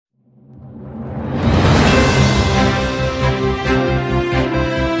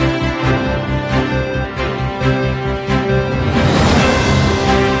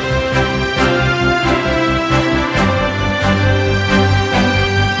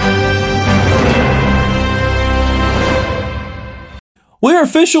We're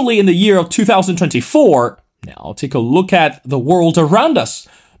officially in the year of 2024. Now take a look at the world around us.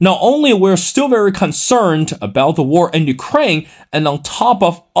 Not only we're still very concerned about the war in Ukraine, and on top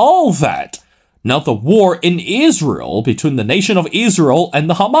of all that, now the war in Israel between the nation of Israel and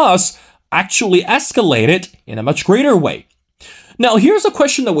the Hamas actually escalated in a much greater way. Now here's a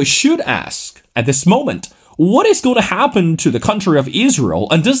question that we should ask at this moment. What is going to happen to the country of Israel?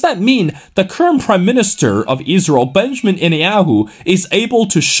 And does that mean the current Prime Minister of Israel, Benjamin Netanyahu, is able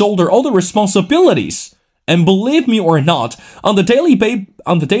to shoulder all the responsibilities? And believe me or not, on the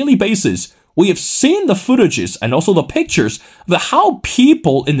daily basis, we have seen the footages and also the pictures of how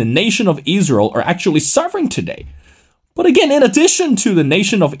people in the nation of Israel are actually suffering today. But again, in addition to the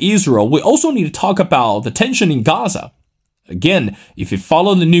nation of Israel, we also need to talk about the tension in Gaza. Again, if you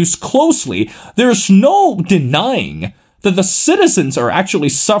follow the news closely, there's no denying that the citizens are actually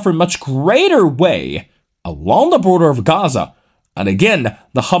suffering much greater way along the border of Gaza. And again,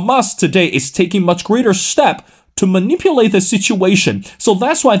 the Hamas today is taking much greater step to manipulate the situation. So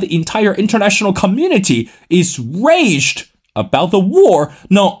that's why the entire international community is raged about the war,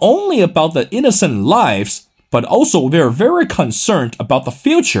 not only about the innocent lives, but also they're very concerned about the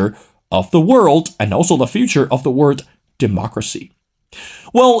future of the world and also the future of the world democracy.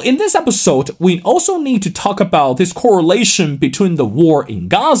 Well, in this episode, we also need to talk about this correlation between the war in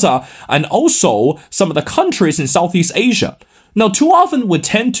Gaza and also some of the countries in Southeast Asia. Now, too often we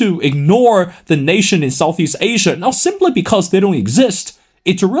tend to ignore the nation in Southeast Asia, not simply because they don't exist.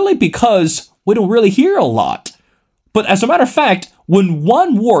 It's really because we don't really hear a lot. But as a matter of fact, when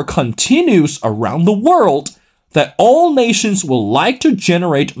one war continues around the world, that all nations will like to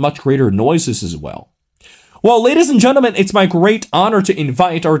generate much greater noises as well. Well, ladies and gentlemen, it's my great honor to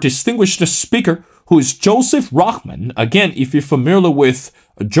invite our distinguished speaker, who is Joseph Rachman. Again, if you're familiar with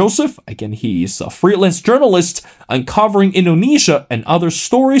Joseph, again, he is a freelance journalist uncovering Indonesia and other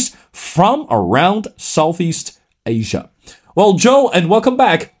stories from around Southeast Asia. Well, Joe, and welcome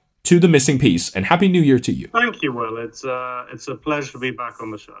back to The Missing Piece, and Happy New Year to you. Thank you, Will. It's a pleasure to be back on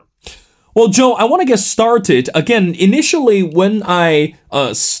the show. Well, Joe, I want to get started. Again, initially when I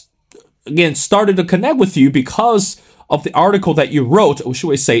started to connect with you because of the article that you wrote, or should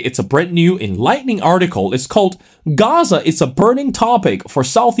we say it's a brand new enlightening article. It's called Gaza is a Burning Topic for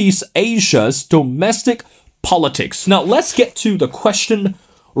Southeast Asia's Domestic Politics. Now, let's get to the question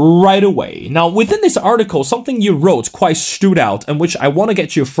right away. Now, within this article, something you wrote quite stood out, and which I want to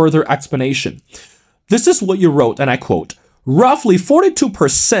get you a further explanation. This is what you wrote, and I quote, "Roughly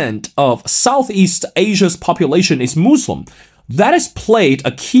 42% of Southeast Asia's population is Muslim. That has played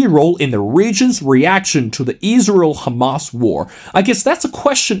a key role in the region's reaction to the Israel-Hamas war." I guess that's a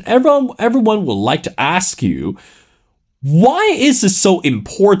question everyone would like to ask you. Why is it so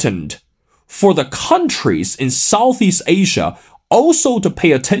important for the countries in Southeast Asia also to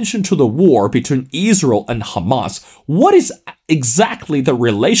pay attention to the war between Israel and Hamas? What is exactly the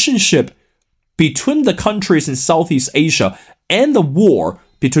relationship between the countries in Southeast Asia and the war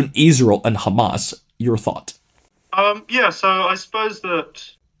between Israel and Hamas? Your thought? So I suppose that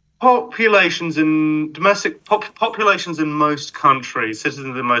populations in most countries,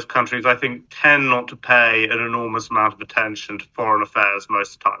 citizens in most countries, I think, tend not to pay an enormous amount of attention to foreign affairs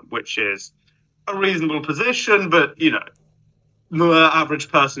most of the time, which is a reasonable position. But, the average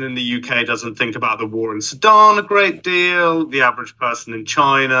person in the UK doesn't think about the war in Sudan a great deal. The average person in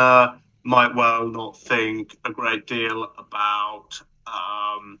China might well not think a great deal about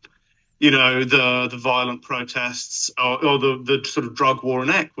the violent protests or the sort of drug war in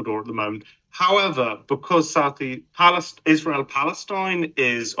Ecuador at the moment. However, because Israel-Palestine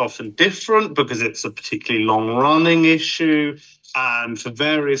is often different, because it's a particularly long-running issue, and for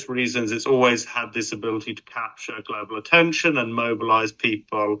various reasons, it's always had this ability to capture global attention and mobilize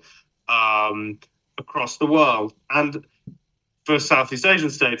people across the world. And for Southeast Asian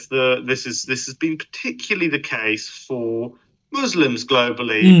states, this has been particularly the case for Muslims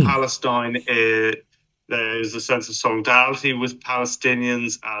globally. Palestine, there is a sense of solidarity with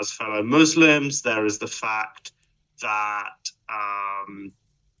Palestinians as fellow Muslims. There is the fact that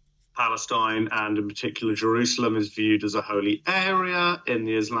Palestine, and in particular Jerusalem, is viewed as a holy area in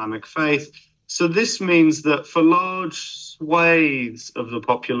the Islamic faith. So this means that for large swathes of the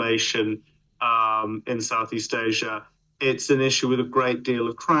population in Southeast Asia, it's an issue with a great deal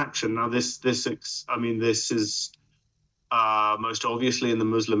of traction. Now, this is most obviously in the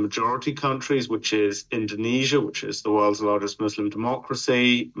Muslim majority countries, which is Indonesia, which is the world's largest Muslim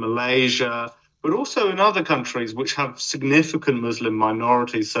democracy, Malaysia, but also in other countries which have significant Muslim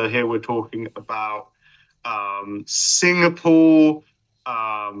minorities. So here we're talking about Singapore,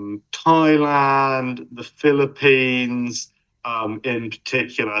 Thailand, the Philippines, in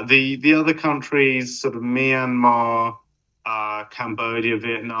particular. The other countries, sort of Myanmar, Cambodia,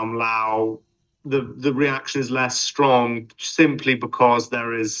 Vietnam, Laos, the reaction is less strong simply because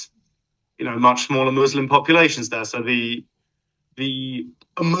there is, much smaller Muslim populations there. So the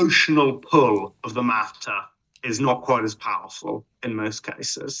emotional pull of the matter is not quite as powerful in most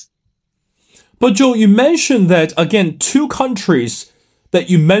cases. But Joe, you mentioned that again, two countries that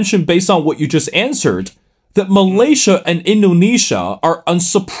you mentioned based on what you just answered, that Malaysia and Indonesia are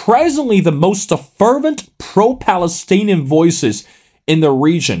unsurprisingly the most fervent pro-Palestinian voices in the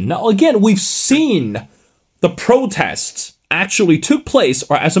region. Now, again, we've seen the protests actually took place,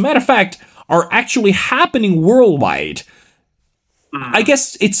 or as a matter of fact, are actually happening worldwide. I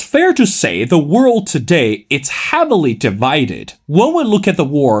guess it's fair to say the world today, it's heavily divided when we look at the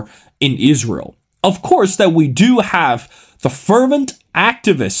war in Israel. Of course, that we do have the fervent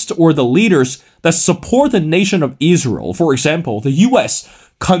activists or the leaders that support the nation of Israel. For example, the U.S.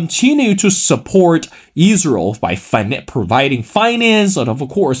 continue to support Israel by providing finance and, of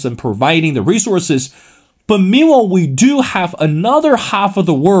course, and providing the resources. But meanwhile, we do have another half of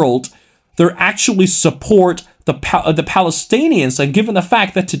the world that actually support the Palestinians. And given the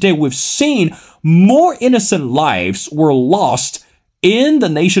fact that today we've seen more innocent lives were lost in the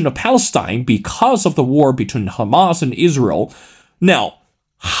nation of Palestine because of the war between Hamas and Israel. Now,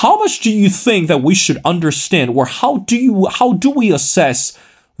 how much do you think that we should understand, or how do we assess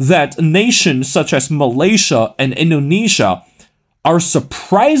that nations such as Malaysia and Indonesia are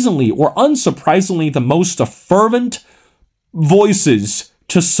surprisingly or unsurprisingly the most fervent voices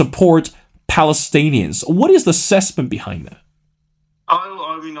to support Palestinians? What is the assessment behind that?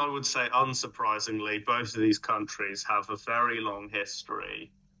 I would say, unsurprisingly, both of these countries have a very long history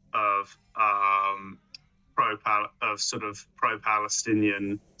of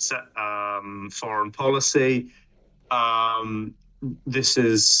pro-Palestinian foreign policy. This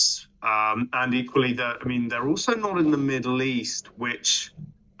is and equally that they're also not in the Middle East, which,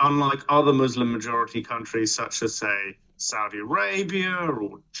 unlike other Muslim majority countries such as, say, Saudi Arabia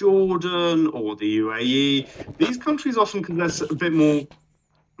or Jordan or the UAE, these countries often possess a bit more.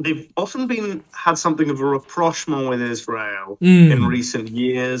 They've often had something of a rapprochement with Israel in recent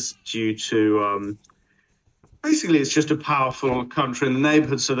years due to basically it's just a powerful country in the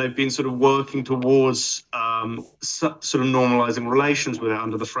neighborhood. So they've been sort of working towards sort of normalizing relations with it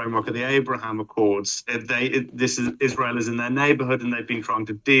under the framework of the Abraham Accords. Israel is in their neighborhood, and they've been trying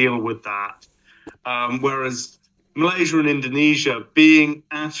to deal with that. Whereas Malaysia and Indonesia, being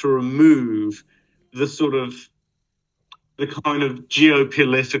at a remove, the kind of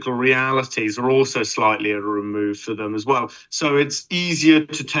geopolitical realities are also slightly at a remove for them as well. So it's easier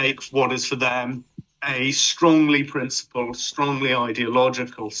to take what is for them a strongly principled, strongly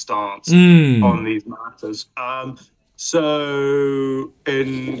ideological stance on these matters. So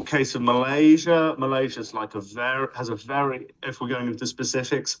in case of Malaysia's has a very, if we're going into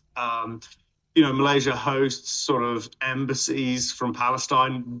specifics, Malaysia hosts sort of embassies from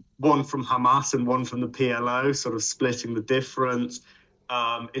Palestine, one from Hamas and one from the PLO, sort of splitting the difference.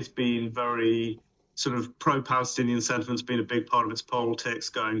 It's been very sort of pro-Palestinian sentiment's been a big part of its politics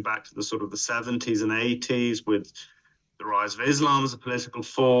going back to the sort of the 70s and 80s, with the rise of Islam as a political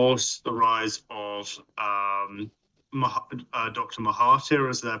force, the rise of Dr. Mahathir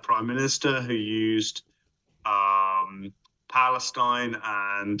as their prime minister, who used Palestine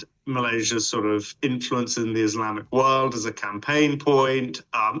and Malaysia's sort of influence in the Islamic world as a campaign point,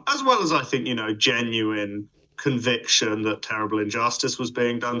 as well as, I think, genuine conviction that terrible injustice was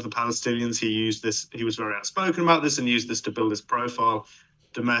being done to the Palestinians. He was very outspoken about this and used this to build his profile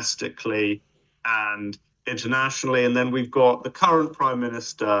domestically and internationally. And then we've got the current Prime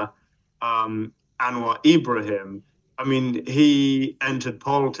Minister, Anwar Ibrahim. He entered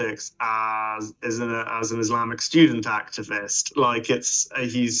politics as an Islamic student activist.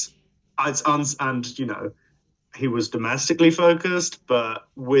 He was domestically focused, but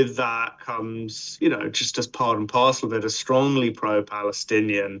with that comes, just as part and parcel of it, a strongly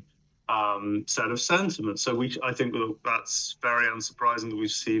pro-Palestinian set of sentiments. So I think that's very unsurprising that we've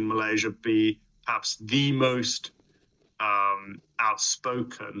seen Malaysia be perhaps the most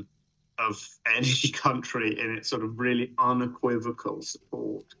outspoken of any country in its sort of really unequivocal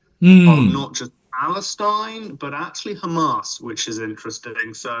support of not just Palestine, but actually Hamas, which is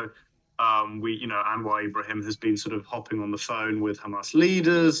interesting. So Anwar Ibrahim has been sort of hopping on the phone with Hamas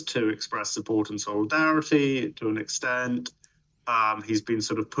leaders to express support and solidarity to an extent. He's been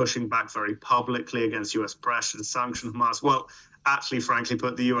sort of pushing back very publicly against US pressure to sanction Hamas. Well, actually, frankly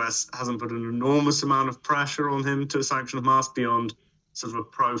put, the US hasn't put an enormous amount of pressure on him to sanction Hamas beyond sort of a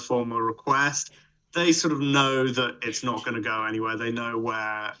pro forma request. they sort of know that it's not going to go anywhere. They know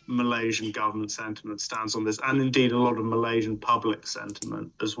where Malaysian government sentiment stands on this, and indeed a lot of Malaysian public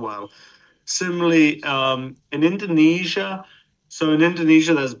sentiment as well. Similarly, in Indonesia, so in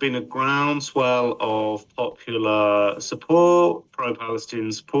Indonesia, there's been a groundswell of popular support,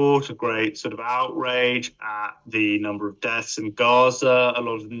 pro-Palestinian support, a great sort of outrage at the number of deaths in Gaza. A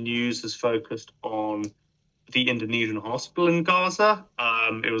lot of the news has focused on the Indonesian hospital in Gaza.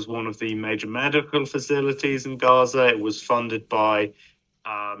 It was one of the major medical facilities in Gaza. It was funded by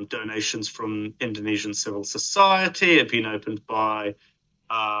donations from Indonesian civil society. It had been opened by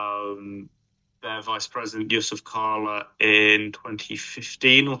their Vice President Yusuf Kala in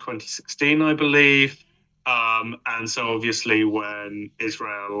 2015 or 2016, I believe. And so obviously when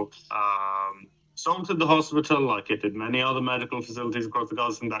Israel assaulted the hospital, like it did many other medical facilities across the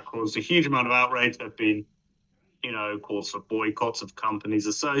Gaza, and that caused a huge amount of outrage. There have been, calls for boycotts of companies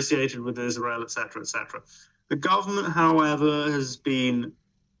associated with Israel, etc., etc. The government, however, has been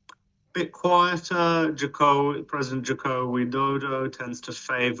bit quieter. President Joko Widodo tends to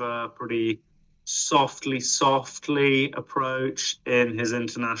favor a pretty softly approach in his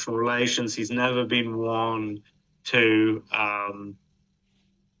international relations. He's never been one to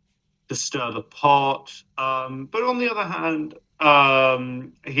stir the pot. But on the other hand,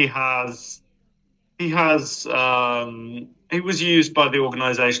 he was used by the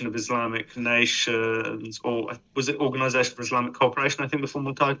Organization of Islamic Nations, or was it Organization for Islamic Cooperation, I think the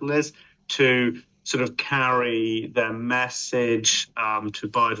formal title is, to sort of carry their message to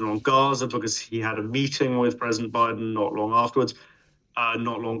Biden on Gaza, because he had a meeting with President Biden not long afterwards.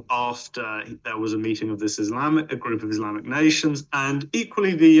 Not long after, there was a meeting of a group of Islamic nations, and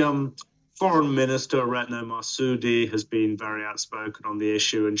equally the Foreign Minister Retno Marsudi has been very outspoken on the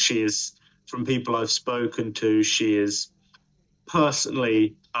issue, and she is, from people I've spoken to, she is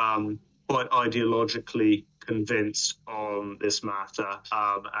personally quite ideologically convinced on this matter,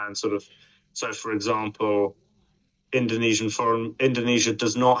 and sort of, so for example, Indonesia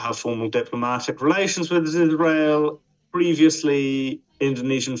does not have formal diplomatic relations with Israel. Previously,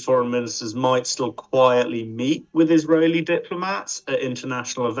 Indonesian foreign ministers might still quietly meet with Israeli diplomats at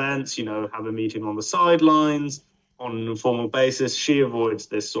international events, have a meeting on the sidelines on an informal basis. She avoids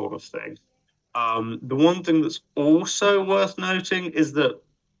this sort of thing. The one thing that's also worth noting is that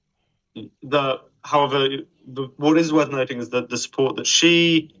what is worth noting is that the support that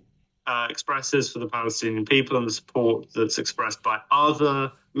she expresses for the Palestinian people, and the support that's expressed by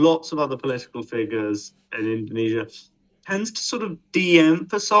lots of other political figures in Indonesia, tends to sort of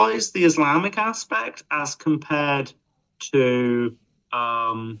de-emphasize the Islamic aspect as compared to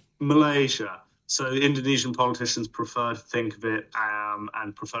Malaysia. So Indonesian politicians prefer to think of it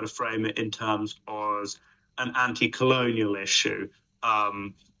and prefer to frame it in terms of an anti-colonial issue,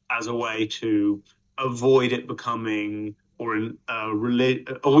 as a way to avoid it becoming or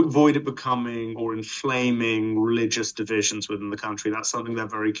inflaming religious divisions within the country. That's something they're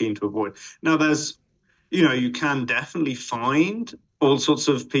very keen to avoid. Now, you can definitely find all sorts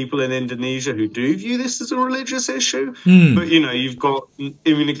of people in Indonesia who do view this as a religious issue. But,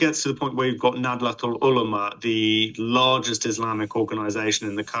 it gets to the point where you've got Nahdlatul Ulama, the largest Islamic organization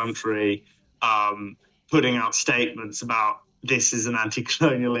in the country, putting out statements about this is an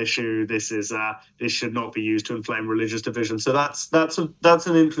anti-colonial issue. This should not be used to inflame religious division. So that's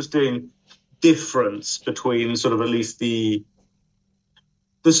an interesting difference between sort of at least the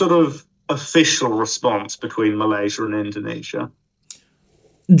sort of official response between Malaysia and Indonesia.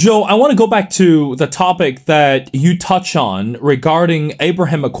 Joe, I want to go back to the topic that you touch on regarding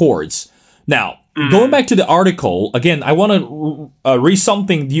Abraham Accords. Now, going back to the article, again, I want to read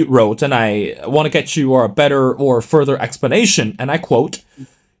something you wrote, and I want to get you a better or further explanation. And I quote,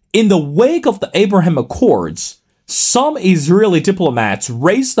 "In the wake of the Abraham Accords, some Israeli diplomats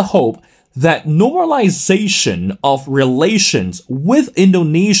raised the hope that normalization of relations with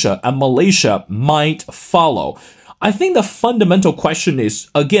Indonesia and Malaysia might follow." I think the fundamental question is,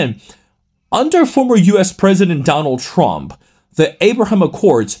 again, under former US President Donald Trump, the Abraham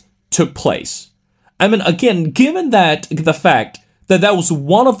Accords took place. I mean, again, given that the fact that that was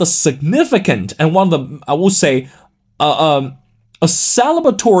one of the significant and one of the, I will say, a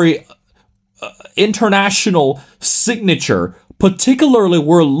celebratory international signature, particularly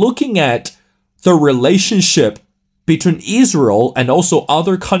we're looking at the relationship between Israel and also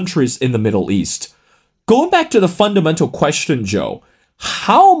other countries in the Middle East. Going back to the fundamental question, Joe,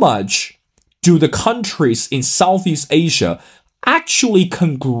 how much do the countries in Southeast Asia actually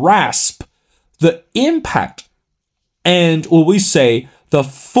can grasp the impact and, what we say, the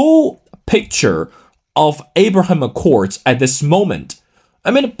full picture of Abraham Accords at this moment?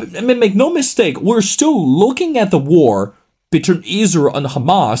 Make no mistake, we're still looking at the war between Israel and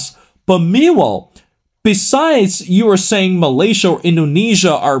Hamas, but meanwhile, besides you are saying Malaysia or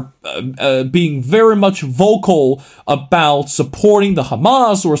Indonesia are being very much vocal about supporting the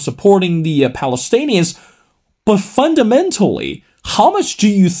Hamas or supporting the Palestinians, but fundamentally, how much do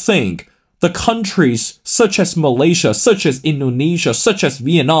you think the countries such as Malaysia, such as Indonesia, such as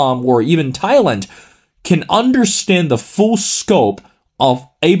Vietnam, or even Thailand can understand the full scope of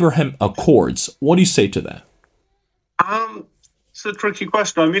Abraham Accords? What do you say to that? It's a tricky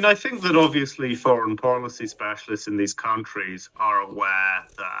question. I mean, I think that obviously foreign policy specialists in these countries are aware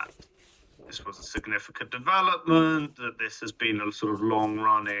that this was a significant development, that this has been a sort of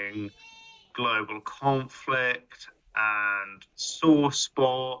long-running global conflict and sore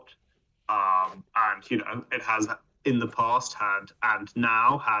spot. And, it has in the past had and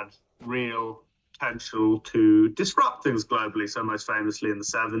now had real potential to disrupt things globally. So most famously in the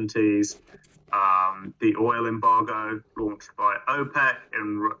 70s, the oil embargo launched by OPEC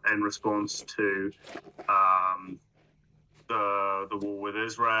in response to the war with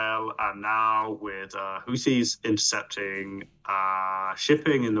Israel, and now with Houthis intercepting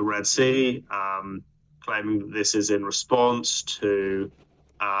shipping in the Red Sea, claiming that this is in response to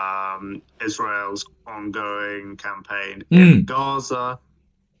Israel's ongoing campaign in Gaza.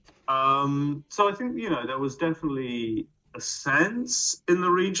 So I think, there was definitely a sense in the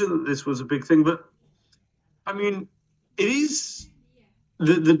region that this was a big thing. But, I mean, it is...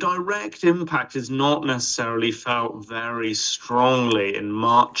 The direct impact is not necessarily felt very strongly in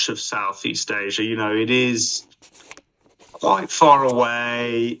much of Southeast Asia. It is quite far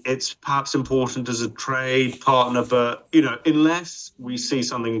away. It's perhaps important as a trade partner, but, unless we see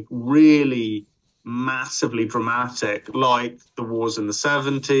something really massively dramatic, like the wars in the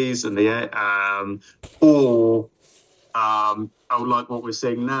 70s and like what we're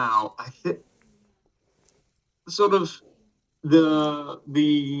seeing now, I think sort of the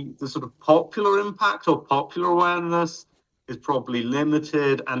sort of popular impact or popular awareness is probably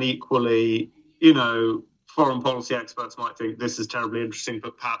limited, and equally, foreign policy experts might think this is terribly interesting,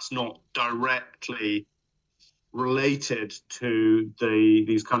 but perhaps not directly related to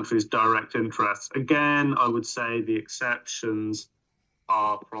these countries' direct interests. Again, I would say the exceptions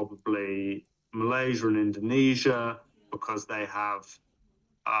are probably Malaysia and Indonesia, because they have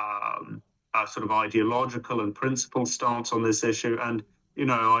a sort of ideological and principled stance on this issue. And, you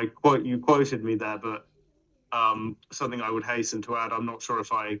quoted me there, but something I would hasten to add, I'm not sure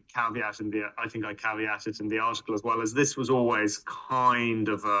if I think I caveated in the article as well, as this was always kind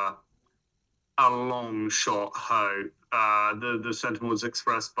of a long shot hope. The sentiment was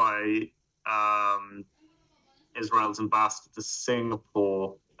expressed by Israel's ambassador to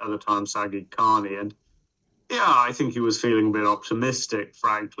Singapore at the time, Sagid Khani, and yeah, I think he was feeling a bit optimistic,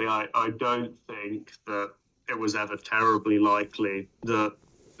 frankly. I don't think that it was ever terribly likely that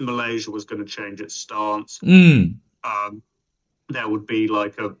Malaysia was going to change its stance. There would be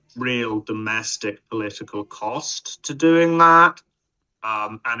like a real domestic political cost to doing that.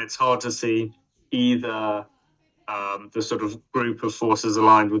 And it's hard to see either the sort of group of forces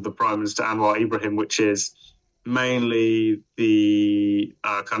aligned with the Prime Minister Anwar Ibrahim, which is mainly the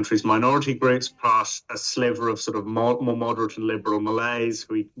country's minority groups, plus a sliver of sort of more moderate and liberal Malays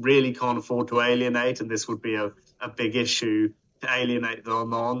who we really can't afford to alienate, and this would be a big issue to alienate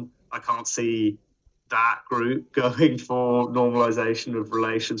them on. I can't see that group going for normalization of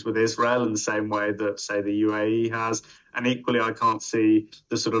relations with Israel in the same way that, say, the UAE has. And equally, I can't see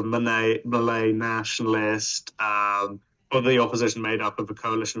the sort of Malay nationalist, or the opposition made up of a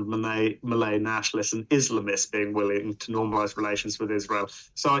coalition of Malay nationalists and Islamists being willing to normalize relations with Israel.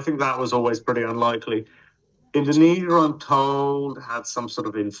 So I think that was always pretty unlikely. Indonesia, I'm told, had some sort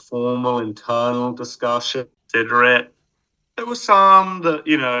of informal internal discussion. Consider it. There were some that,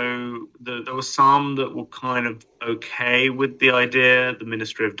 there were some that were kind of okay with the idea. The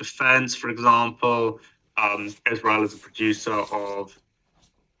Ministry of Defense, for example, Israel is a producer of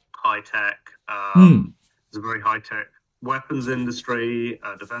high-tech, it's a very high-tech weapons industry,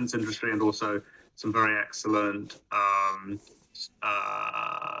 defense industry, and also some very excellent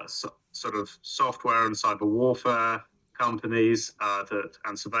sort of software and cyber warfare companies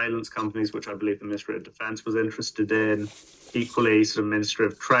and surveillance companies, which I believe the Ministry of Defense was interested in. Equally, sort of Ministry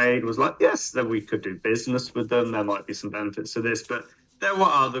of Trade was like, yes, that we could do business with them. There might be some benefits to this, but there were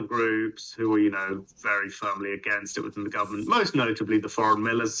other groups who were, very firmly against it within the government, most notably the Foreign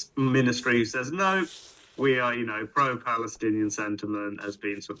Ministry, who says, no, we are, pro-Palestinian sentiment has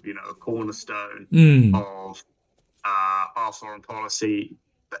been sort of, a cornerstone of our foreign policy.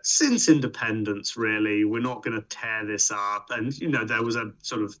 but since independence, really, we're not going to tear this up. And, there was a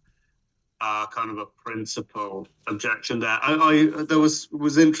sort of kind of a principle objection there. There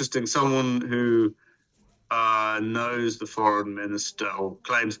was interesting. Someone who knows the foreign minister or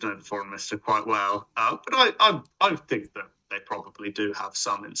claims to know the foreign minister quite well, but I think that they probably do have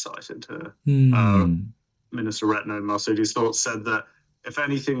some insight into Minister Retno Marsudi's thoughts. Said that if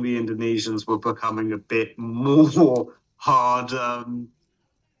anything, the Indonesians were becoming a bit more hard.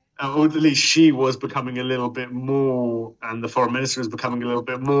 Or at least she was becoming a little bit more, and the foreign minister was becoming a little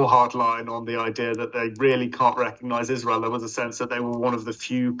bit more hardline on the idea that they really can't recognize Israel. There was a sense that they were one of the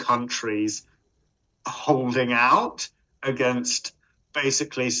few countries holding out against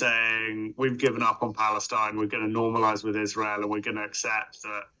basically saying, we've given up on Palestine, we're going to normalize with Israel, and we're going to accept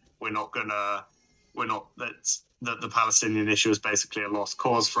that that the Palestinian issue is basically a lost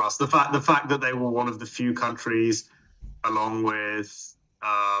cause for us. The fact that they were one of the few countries, along with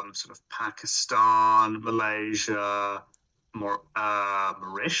sort of Pakistan, Malaysia,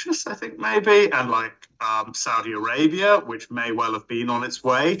 Mauritius, I think maybe, and Saudi Arabia, which may well have been on its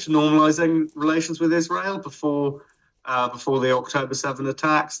way to normalizing relations with Israel before the October 7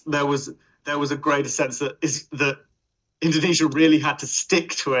 attacks. There was a greater sense that Indonesia really had to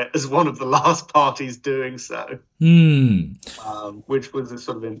stick to it as one of the last parties doing so, which was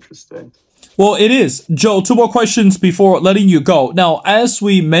sort of interesting. Well, it is. Joe, two more questions before letting you go. Now, as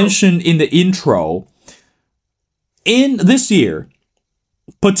we mentioned in the intro, in this year,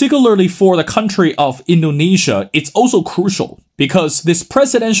 particularly for the country of Indonesia, it's also crucial because this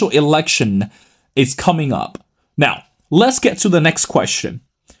presidential election is coming up. Now, let's get to the next question.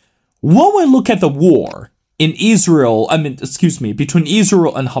 When we look at the war between Israel and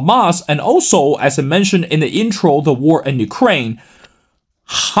Hamas, and also, as I mentioned in the intro, the war in Ukraine,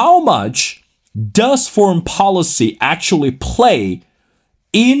 how much does foreign policy actually play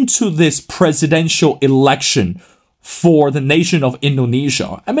into this presidential election for the nation of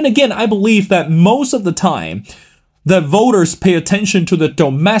Indonesia? I mean, again, I believe that most of the time, the voters pay attention to the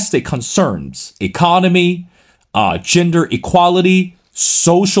domestic concerns, economy, gender equality,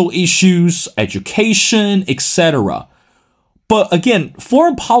 social issues, education, etc. But again,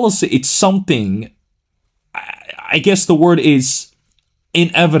 foreign policy, it's something, I guess the word is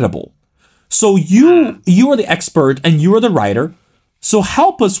inevitable. So you are the expert and you are the writer. So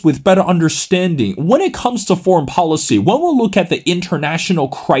help us with better understanding when it comes to foreign policy. When we look at the international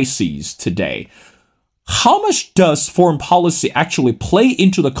crises today, how much does foreign policy actually play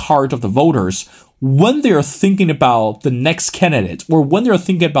into the card of the voters when they're thinking about the next candidate or when they're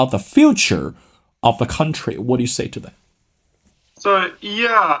thinking about the future of the country? What do you say to that? So,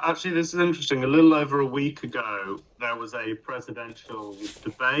 yeah, actually, this is interesting. A little over a week ago, there was a presidential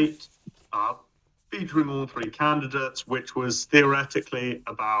debate featuring all three candidates, which was theoretically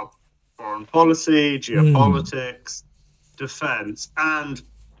about foreign policy, geopolitics, defense. And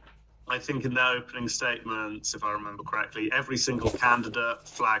I think in their opening statements, if I remember correctly, every single candidate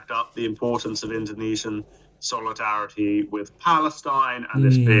flagged up the importance of Indonesian solidarity with Palestine and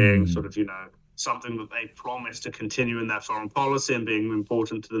this being sort of, something that they promised to continue in their foreign policy and being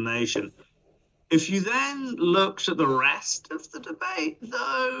important to the nation. If you then looked at the rest of the debate,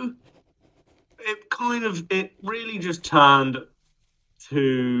 though, it really just turned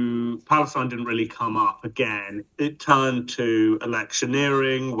to Palestine didn't really come up again. It turned to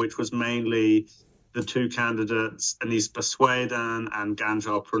electioneering, which was mainly the two candidates, Anies Baswedan and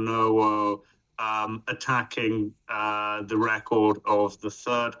Ganjar Pranowo, attacking the record of the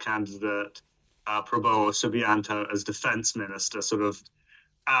third candidate, Prabowo Subianto, as defense minister. Sort of.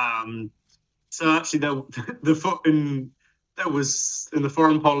 So actually, there was in the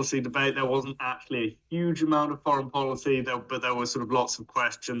foreign policy debate, there wasn't actually a huge amount of foreign policy, but there were sort of lots of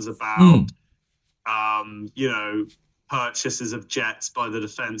questions about, purchases of jets by the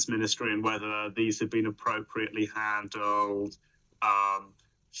defense ministry and whether these had been appropriately handled,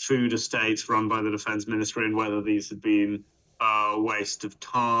 food estates run by the defense ministry and whether these had been a waste of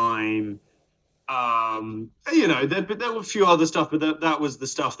time. There were a few other stuff, but that was the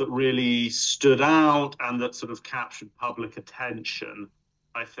stuff that really stood out and that sort of captured public attention,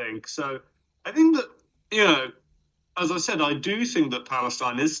 I think. So I think that, as I said, I do think that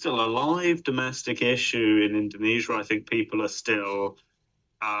Palestine is still a live domestic issue in Indonesia. I think people are still,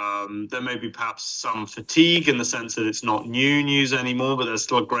 there may be perhaps some fatigue in the sense that it's not new news anymore, but there's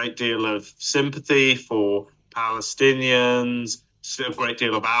still a great deal of sympathy for Palestinians. Still a great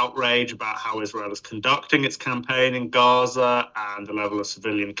deal of outrage about how Israel is conducting its campaign in Gaza and the level of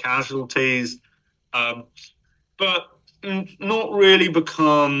civilian casualties, but not really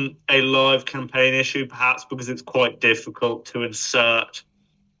become a live campaign issue, perhaps because it's quite difficult to insert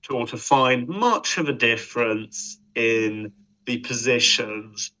or to find much of a difference in the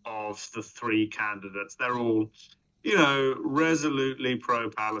positions of the three candidates. They're all, resolutely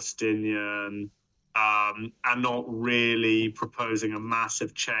pro-Palestinian, and not really proposing a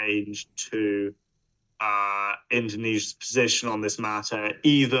massive change to Indonesia's position on this matter,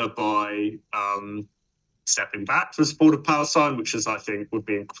 either by stepping back to the support of Palestine, which I think would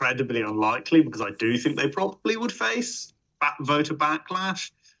be incredibly unlikely, because I do think they probably would face voter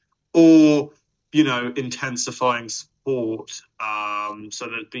backlash, or, intensifying support, so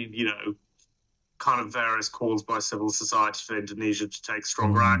there'd be, kind of various calls by civil society for Indonesia to take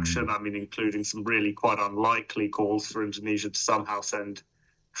stronger action. I mean, including some really quite unlikely calls for Indonesia to somehow send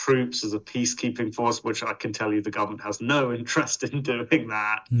troops as a peacekeeping force, which I can tell you the government has no interest in doing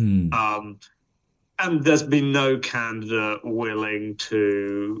that. And there's been no candidate willing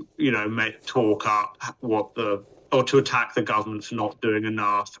to, talk up or to attack the government for not doing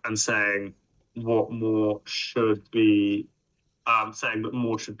enough, and saying what more should be, saying that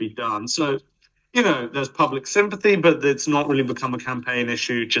more should be done. So, there's public sympathy, but it's not really become a campaign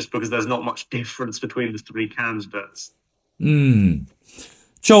issue just because there's not much difference between the three candidates.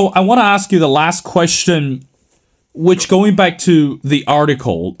 Joe, I want to ask you the last question, which, going back to the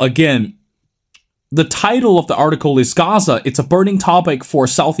article, again, the title of the article is Gaza. It's a burning topic for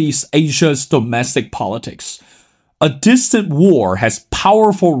Southeast Asia's domestic politics. A distant war has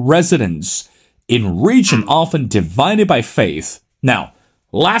powerful residents in region often divided by faith. Now,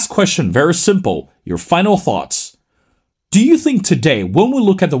 last question, very simple. Your final thoughts. Do you think today, when we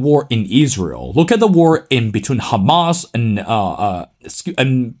look at the war in Israel, look at the war between Hamas and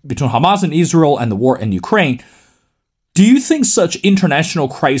Israel, and the war in Ukraine, do you think such international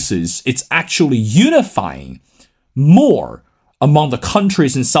crisis it's actually unifying more among the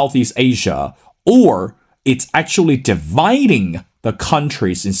countries in Southeast Asia, or it's actually dividing the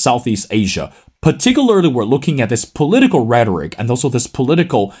countries in Southeast Asia? Particularly, we're looking at this political rhetoric and also this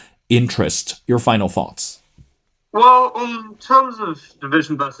political interest. Your final thoughts? Well, in terms of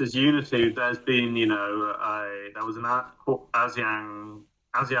division versus unity, there's been, there was an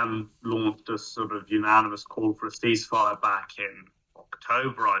ASEAN launched a sort of unanimous call for a ceasefire back in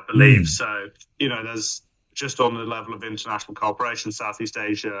October, I believe. So, there's just on the level of international cooperation, Southeast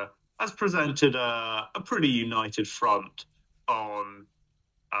Asia has presented a pretty united front on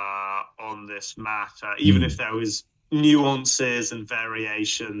this matter, even if there was nuances and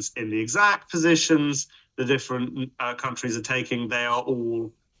variations in the exact positions the different countries are taking. They have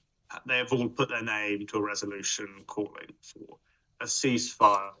all put their name to a resolution calling for a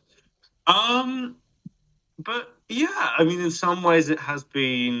ceasefire. But yeah, I mean, in some ways it has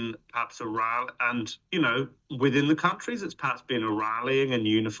been perhaps a rally, and within the countries it's perhaps been a rallying and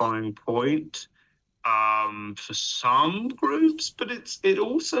unifying point for some groups, but it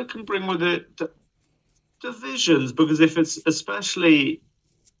also can bring with it divisions, because if it's especially,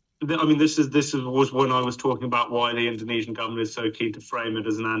 I mean, this was when I was talking about why the Indonesian government is so keen to frame it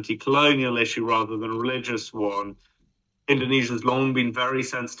as an anti-colonial issue rather than a religious one. Indonesia has long been very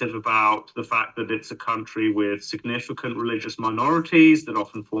sensitive about the fact that it's a country with significant religious minorities that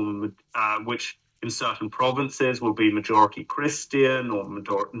often form, which in certain provinces will be majority Christian or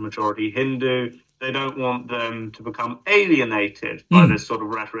majority Hindu. They don't want them to become alienated by this sort of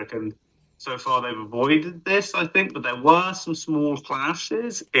rhetoric, and so far they've avoided this, I think. But there were some small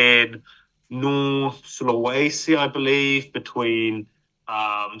clashes in North Sulawesi, I believe, between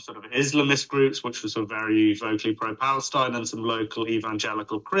sort of Islamist groups, which were sort of very vocally pro-Palestine, and some local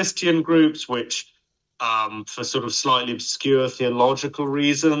evangelical Christian groups, which, for sort of slightly obscure theological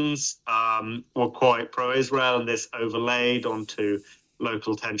reasons, were quite pro-Israel, and this overlaid onto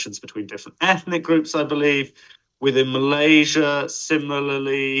local tensions between different ethnic groups, I believe. Within Malaysia,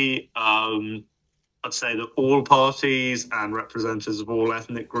 similarly, I'd say that all parties and representatives of all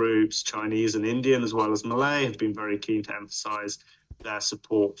ethnic groups, Chinese and Indian as well as Malay, have been very keen to emphasize their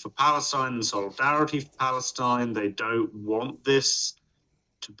support for Palestine and solidarity for Palestine. They don't want this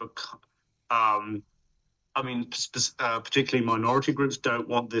to become, particularly minority groups don't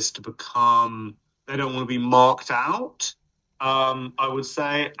want this to become, they don't want to be marked out, I would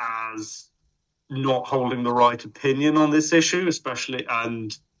say, as not holding the right opinion on this issue, especially,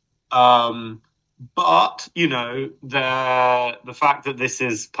 and but the fact that this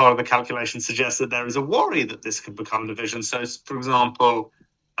is part of the calculation suggests that there is a worry that this could become division. So, for example,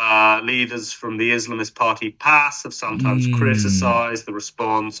 leaders from the Islamist party PAS have sometimes criticized the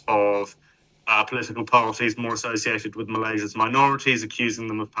response of political parties more associated with Malaysia's minorities, accusing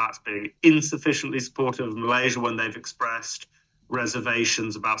them of perhaps being insufficiently supportive of Malaysia when they've expressed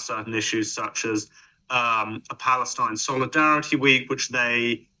reservations about certain issues, such as a Palestine Solidarity Week, which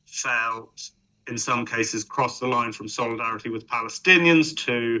they felt, in some cases, crossed the line from solidarity with Palestinians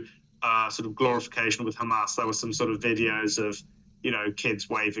to sort of glorification with Hamas. There were some sort of videos of, kids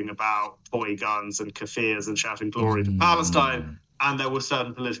waving about toy guns and kafirs and shouting glory to Palestine. And there were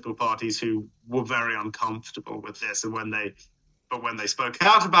certain political parties who were very uncomfortable with this. And when they spoke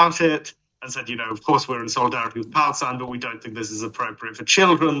out about it and said, of course we're in solidarity with Palestine, but we don't think this is appropriate for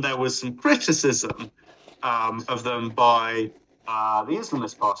children, there was some criticism of them by the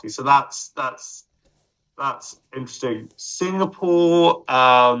Islamist party. So that's interesting. Singapore,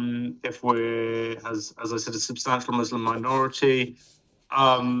 if we're, as I said, a substantial Muslim minority,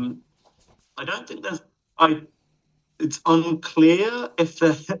 I don't think it's unclear if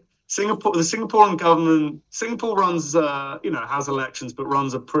the Singaporean government, Singapore runs, has elections, but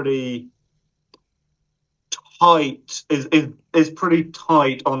runs a pretty tight, is pretty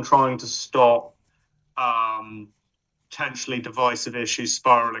tight on trying to stop potentially divisive issues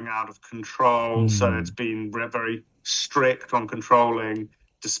spiraling out of control. So it's been very strict on controlling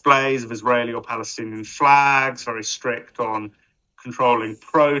displays of Israeli or Palestinian flags, very strict on controlling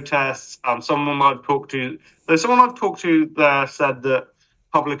protests. Someone I've talked to there said that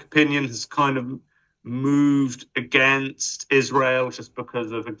public opinion has kind of moved against Israel just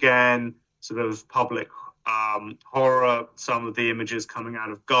because of, again, sort of public horror. Some of the images coming out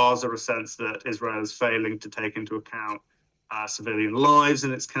of Gaza, a sense that Israel is failing to take into account civilian lives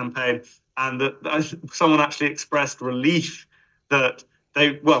in its campaign, and that someone actually expressed relief that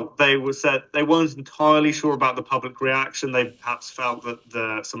they weren't entirely sure about the public reaction. They perhaps felt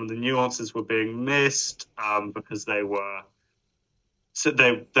that some of the nuances were being missed because they were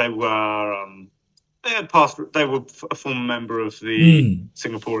a former member of the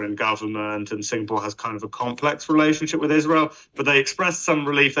Singaporean government, and Singapore has kind of a complex relationship with Israel. But they expressed some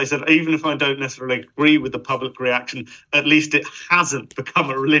relief. They said, even if I don't necessarily agree with the public reaction, at least it hasn't become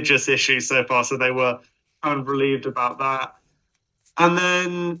a religious issue so far. So they were kind of relieved about that. And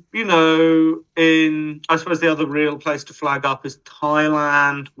then, I suppose the other real place to flag up is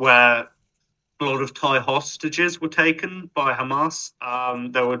Thailand, where a lot of Thai hostages were taken by Hamas.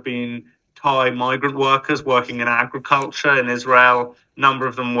 There had been Thai migrant workers working in agriculture in Israel. Some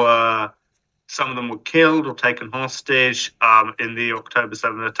of them were killed or taken hostage in the October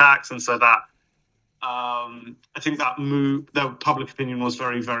 7th attacks. And so that, I think that the public opinion was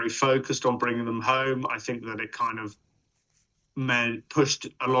very, very focused on bringing them home. I think that it kind of pushed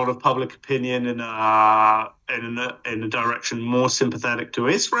a lot of public opinion in a direction more sympathetic to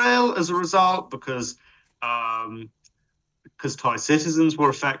Israel as a result, because Thai citizens were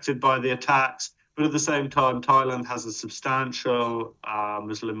affected by the attacks. But at the same time, Thailand has a substantial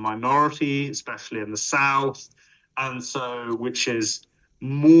Muslim minority, especially in the south, and so which is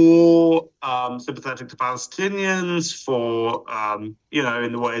more sympathetic to Palestinians for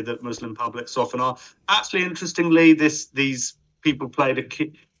in the way that Muslim publics often are. Actually, interestingly, these people played a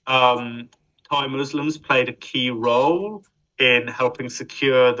key. Thai Muslims played a key role in helping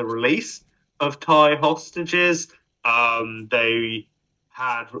secure the release of Thai hostages. They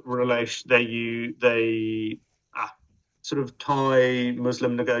had sort of Thai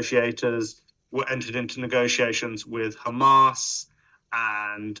Muslim negotiators were entered into negotiations with Hamas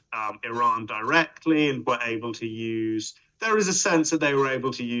and Iran directly, and were able to use. There is a sense that they were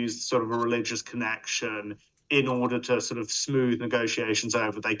able to use sort of a religious connection in order to sort of smooth negotiations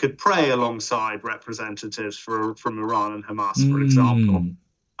over. They could pray alongside representatives from Iran and Hamas, for example.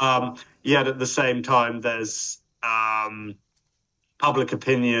 Yet at the same time, there's public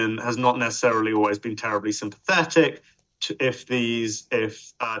opinion has not necessarily always been terribly sympathetic to if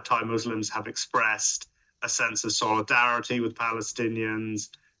Thai Muslims have expressed a sense of solidarity with Palestinians,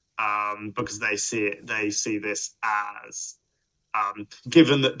 because they see this as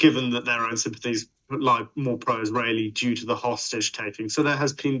given that their own sympathies lie more pro-Israeli due to the hostage taking. So there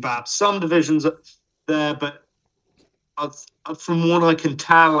has been perhaps some divisions there, but from what I can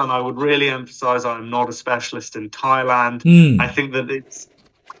tell, and I would really emphasize, I'm not a specialist in Thailand. I think that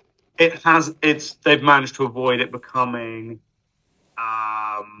they've managed to avoid it becoming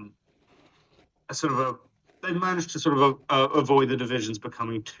they've managed to sort of avoid the divisions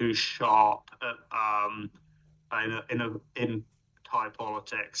becoming too sharp in Thai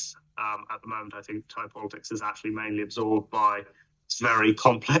politics. At the moment, I think Thai politics is actually mainly absorbed by very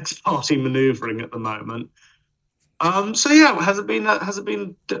complex party manoeuvring at the moment. So yeah, has it been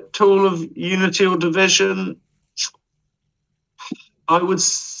a tool of unity or division?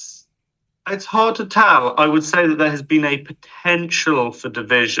 It's hard to tell. I would say that there has been a potential for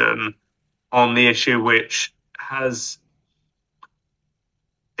division on the issue, which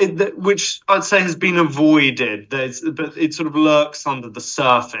which I'd say has been avoided. But it sort of lurks under the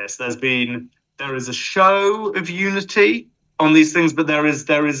surface. There is a show of unity on these things, but there is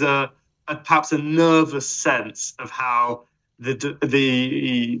perhaps a nervous sense of how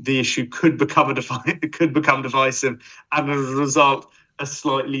the issue could become divisive, and as a result, a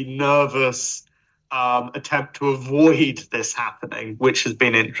slightly nervous attempt to avoid this happening, which has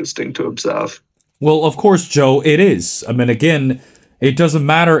been interesting to observe. Well, of course, Joe, it is. I mean, again, it doesn't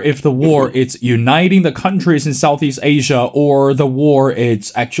matter if the war it's uniting the countries in Southeast Asia or the war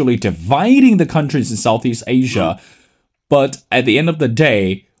it's actually dividing the countries in Southeast Asia. But at the end of the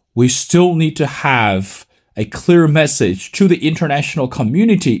day, we still need to have a clear message to the international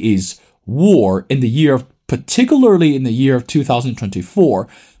community is war particularly in the year of 2024,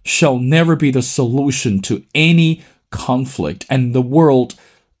 shall never be the solution to any conflict. And the world,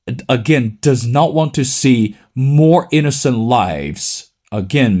 again, does not want to see more innocent lives,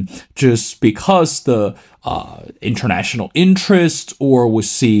 again, just because the international interest or we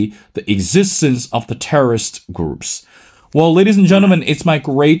see the existence of the terrorist groups. Well, ladies and gentlemen, it's my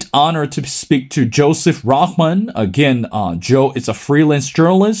great honor to speak to Joseph Rachman. Again, Joe is a freelance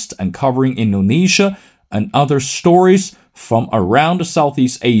journalist and covering Indonesia and other stories from around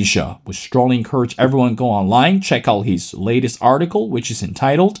Southeast Asia. We strongly encourage everyone to go online, check out his latest article, which is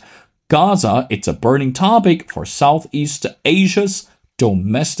entitled Gaza, It's a Burning Topic for Southeast Asia's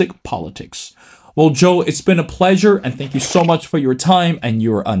Domestic Politics. Well, Joe, it's been a pleasure, and thank you so much for your time and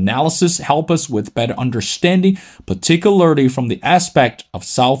your analysis. Help us with better understanding, particularly from the aspect of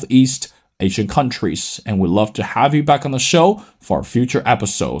Southeast Asian countries. And we'd love to have you back on the show for future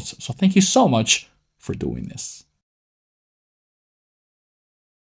episodes. So thank you so much for doing this.